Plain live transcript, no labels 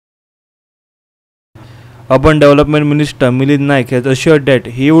Urban Development Minister Milind Naik has assured that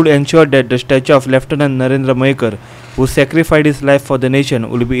he would ensure that the statue of Lieutenant Narendra Mayekar, who sacrificed his life for the nation,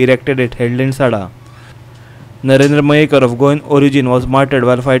 will be erected at Headland Sada. Narendra Mayekar of Goan origin was martyred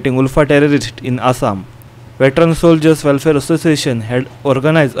while fighting Ulfa terrorists in Assam. Veteran Soldiers Welfare Association had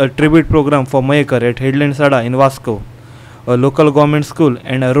organized a tribute program for Mayekar at Headland Sada in Vasco. A local government school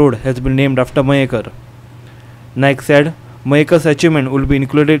and a road has been named after Mayekar. Naik said Mayekar's achievement will be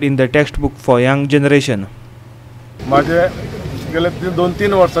included in the textbook for young generation. माझे गेले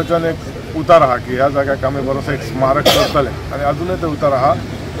 2-3 वर्षाच्यान एक उतार आहा की ह्या जाग्याक आमी बरोसो एक स्मारक करतले आनी अजूनय ते उतार आहा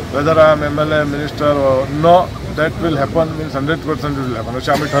whether I am MLA minister know that will happen means 100% will happen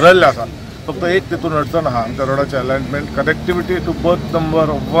अशें आमी ठरयल्लें आसा. फक्त एक तितून अडचण आहा आमच्या रोडाचें alignment connectivity to birth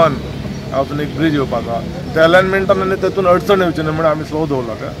number 1 हातून एक ब्रिज येवपाचो आहा त्या अलायनमेंटान आनी तेतून अडचण येवची न्ही म्हणून आमी स्लो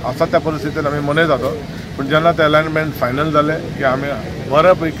दवरला तें आसा त्या परिस्थितीन आमी मने जातो पण जेन्ना तें अलायनमेंट फायनल जालें की आमी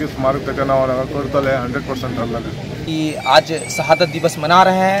बऱ्या पैकी स्मारक तेच्या नांवार करतले 100% ठरलेलें. कि आज शहादत दिवस मना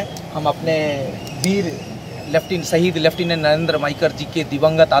रहे हैं हम अपने वीर शहीद लेफ्टिनेंट नरेंद्र मायकर जी के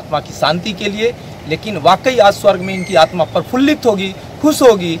दिवंगत आत्मा की शांति के लिए, लेकिन वाकई आज स्वर्ग में इनकी आत्मा प्रफुल्लित होगी, खुश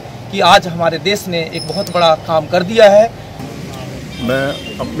होगी कि आज हमारे देश ने एक बहुत बड़ा काम कर दिया है. मैं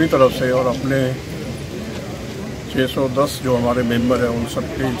अपनी तरफ से और अपने 610 जो हमारे मेंबर हैं उन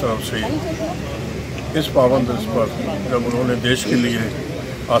सबकी तरफ से इस पावन दिवस पर जब उन्होंने देश के लिए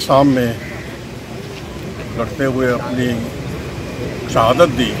आसाम में लड़ते हुए अपनी शहादत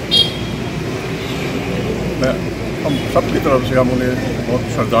दी, मैं हम सब की तरफ से हम उन्हें बहुत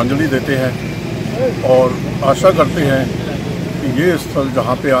श्रद्धांजलि देते हैं और आशा करते हैं कि ये स्थल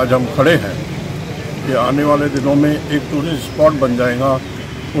जहाँ पे आज हम खड़े हैं ये आने वाले दिनों में एक टूरिस्ट स्पॉट बन जाएगा.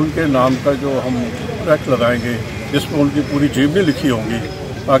 उनके नाम का जो हम ट्रैक लगाएंगे जिसमें उनकी पूरी जीवनी लिखी होगी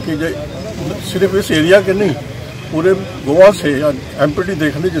ताकि ये सिर्फ इस एरिया के नहीं पूरे गोवा से या एमपीटी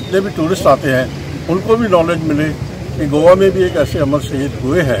देखने जितने भी टूरिस्ट आते हैं उनको भी नॉलेज मिले कि गोवा में भी एक ऐसे अमर शहीद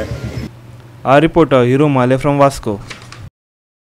हुए हैं. Our reporter Hiro Male from Vasco.